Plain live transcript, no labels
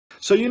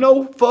So you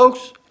know,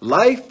 folks,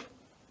 life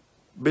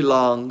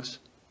belongs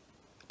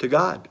to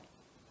God.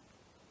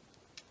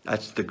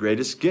 That's the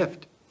greatest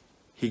gift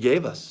he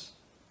gave us.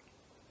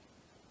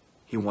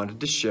 He wanted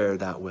to share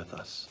that with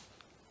us.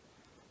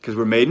 Because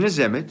we're made in his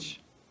image.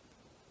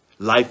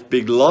 Life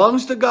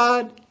belongs to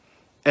God,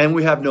 and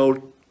we have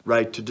no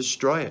right to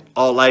destroy it.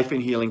 All life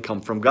and healing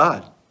come from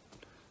God.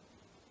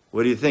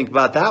 What do you think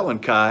about that one,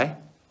 Kai?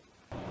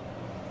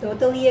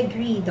 Totally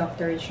agree,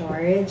 Dr.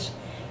 George.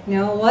 You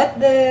know, what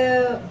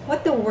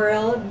the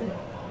world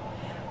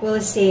will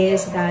say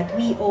is that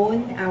we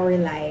own our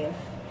life.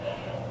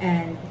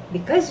 And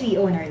because we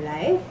own our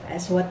life,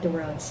 as what the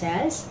world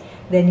says,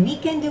 then we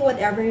can do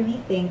whatever we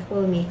think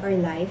will make our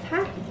life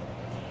happy.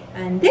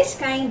 And this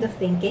kind of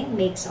thinking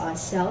makes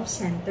us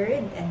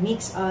self-centered and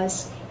makes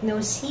us,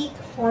 seek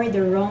for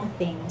the wrong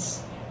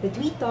things that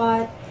we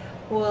thought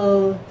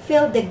will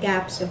fill the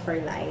gaps of our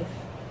life.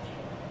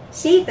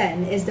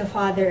 Satan is the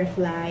father of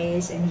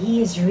lies, and he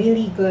is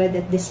really good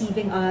at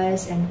deceiving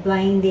us and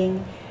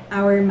blinding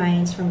our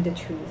minds from the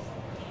truth.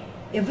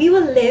 If we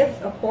will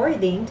live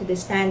according to the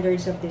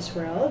standards of this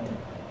world,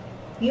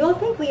 we will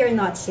think we are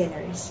not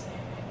sinners,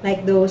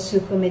 like those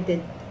who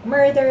committed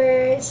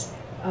murders,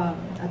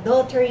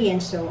 adultery,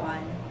 and so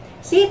on.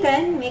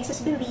 Satan makes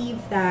us believe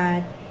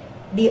that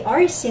they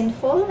are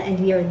sinful and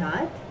we are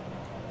not,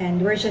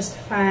 and we're just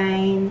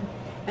fine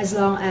as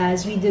long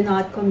as we do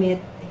not commit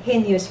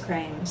heinous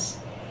crimes.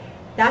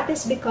 That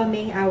is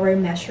becoming our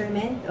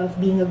measurement of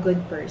being a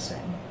good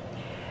person.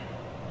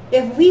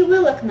 If we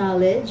will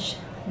acknowledge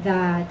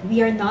that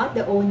we are not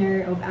the owner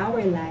of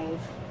our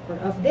life, or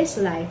of this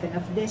life and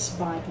of this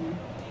body,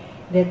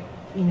 that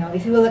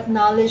if you will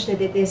acknowledge that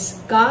it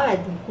is God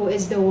who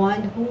is the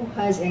one who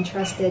has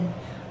entrusted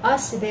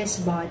us this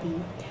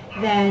body,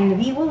 then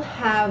we will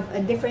have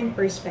a different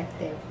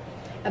perspective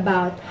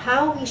about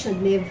how we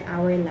should live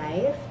our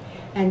life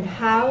and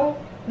how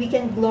we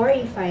can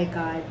glorify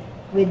God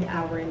with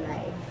our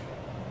life.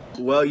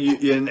 Well,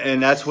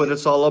 and that's what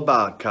it's all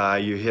about, Kai.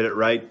 You hit it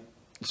right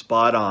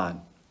spot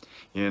on.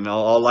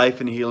 All life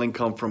and healing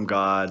come from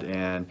God,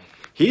 and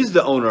he's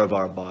the owner of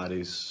our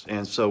bodies.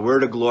 And so we're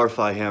to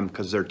glorify him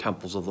because they're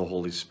temples of the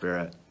Holy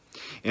Spirit.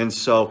 And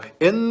so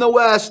in the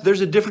West,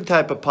 there's a different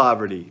type of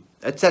poverty.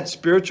 It's that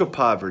spiritual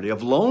poverty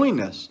of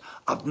loneliness,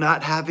 of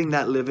not having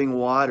that living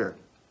water,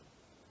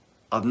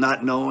 of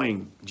not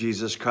knowing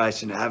Jesus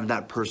Christ and having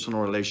that personal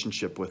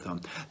relationship with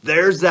him.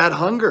 There's that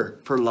hunger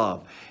for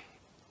love.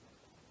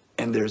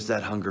 And there's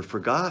that hunger for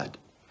God.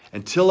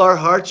 Until our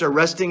hearts are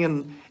resting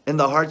in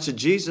the hearts of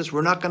Jesus,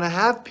 we're not going to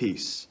have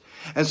peace.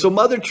 And so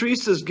Mother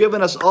Teresa's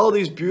given us all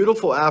these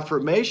beautiful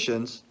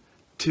affirmations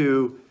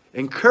to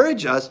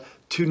encourage us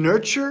to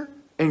nurture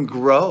and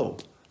grow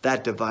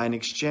that divine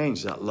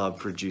exchange, that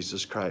love for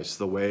Jesus Christ,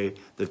 the way,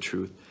 the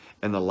truth,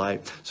 and the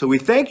life. So we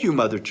thank you,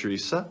 Mother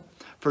Teresa,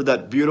 for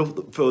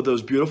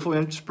those beautiful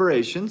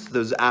inspirations,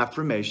 those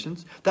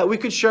affirmations that we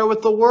could share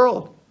with the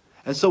world.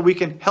 And so we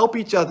can help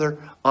each other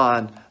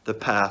on the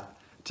path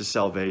to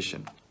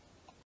salvation.